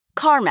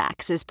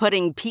CarMax is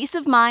putting peace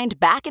of mind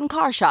back in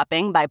car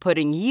shopping by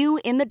putting you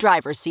in the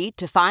driver's seat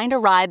to find a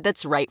ride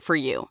that's right for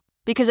you.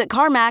 Because at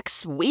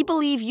CarMax, we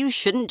believe you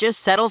shouldn't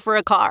just settle for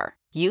a car.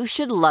 You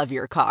should love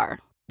your car.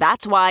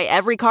 That's why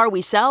every car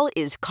we sell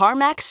is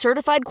CarMax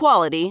certified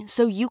quality,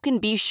 so you can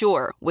be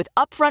sure with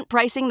upfront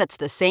pricing that's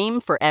the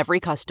same for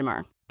every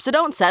customer. So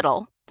don't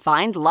settle.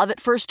 Find love at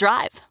first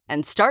drive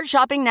and start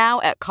shopping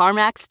now at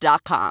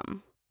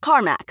CarMax.com.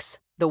 CarMax,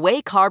 the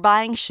way car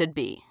buying should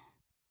be.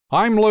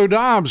 I'm Lou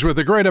Dobbs with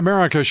the Great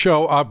America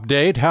Show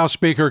update. House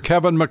Speaker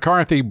Kevin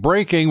McCarthy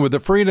breaking with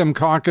the Freedom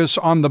Caucus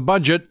on the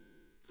budget.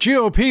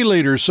 GOP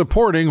leaders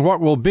supporting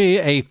what will be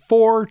a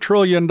 $4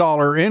 trillion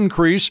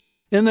increase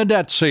in the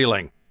debt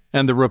ceiling.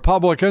 And the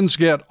Republicans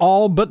get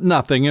all but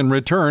nothing in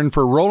return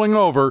for rolling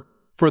over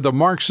for the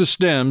Marxist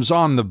Dems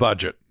on the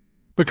budget.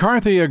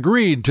 McCarthy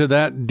agreed to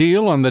that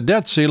deal on the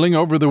debt ceiling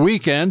over the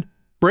weekend,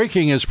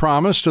 breaking his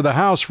promise to the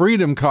House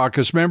Freedom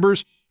Caucus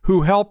members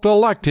who helped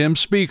elect him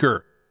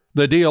Speaker.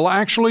 The deal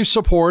actually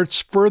supports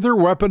further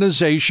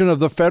weaponization of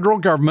the federal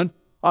government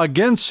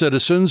against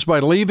citizens by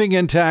leaving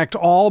intact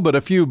all but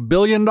a few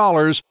 $billion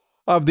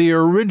of the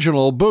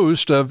original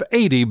boost of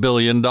 $80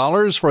 billion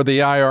for the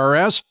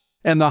IRS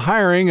and the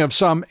hiring of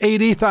some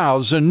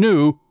 80,000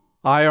 new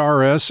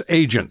IRS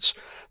agents.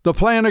 The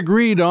plan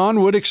agreed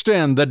on would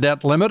extend the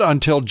debt limit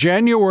until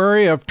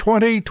January of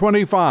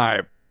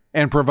 2025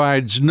 and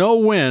provides no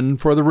win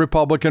for the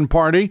Republican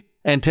Party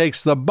and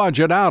takes the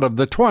budget out of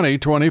the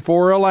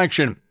 2024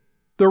 election.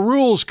 The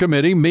Rules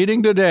Committee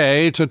meeting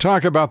today to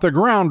talk about the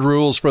ground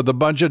rules for the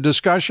budget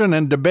discussion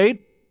and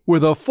debate,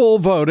 with a full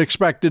vote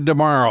expected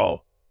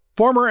tomorrow.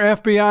 Former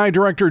FBI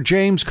Director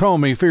James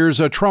Comey fears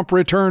a Trump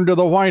return to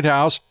the White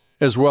House,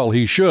 as well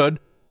he should.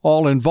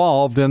 All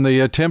involved in the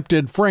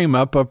attempted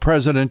frame-up of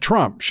President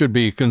Trump should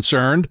be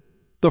concerned.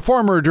 The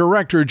former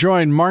director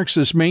joined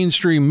Marxist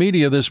mainstream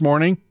media this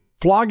morning,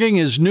 flogging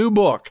his new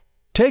book.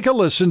 Take a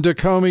listen to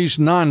Comey's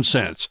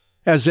nonsense,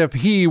 as if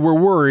he were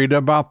worried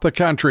about the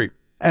country,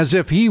 as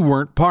if he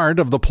weren't part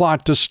of the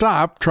plot to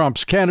stop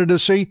Trump's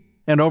candidacy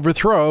and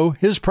overthrow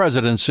his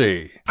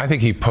presidency. I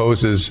think he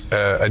poses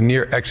a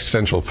near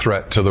existential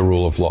threat to the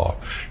rule of law.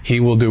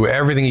 He will do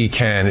everything he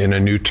can in a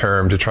new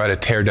term to try to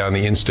tear down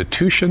the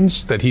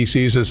institutions that he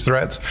sees as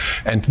threats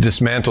and to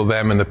dismantle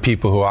them and the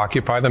people who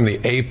occupy them, the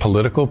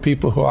apolitical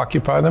people who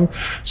occupy them.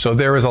 So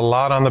there is a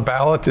lot on the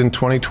ballot in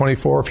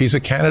 2024 if he's a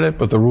candidate,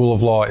 but the rule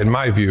of law, in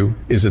my view,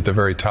 is at the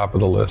very top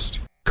of the list.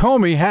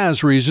 Comey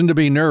has reason to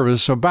be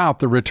nervous about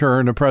the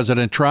return of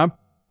President Trump.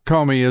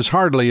 Comey is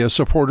hardly a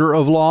supporter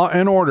of law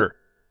and order.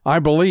 I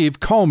believe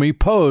Comey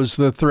posed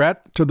the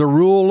threat to the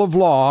rule of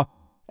law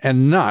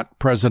and not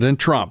President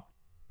Trump.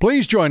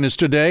 Please join us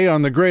today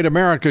on the Great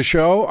America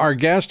Show. Our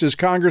guest is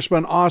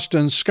Congressman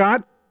Austin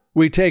Scott.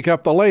 We take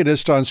up the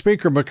latest on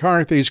Speaker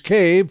McCarthy's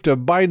cave to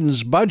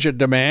Biden's budget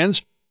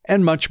demands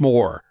and much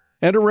more.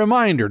 And a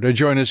reminder to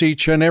join us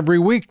each and every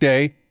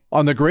weekday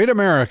on the Great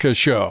America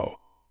Show.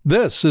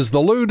 This is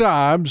the Lou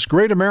Dobbs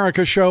Great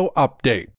America Show update.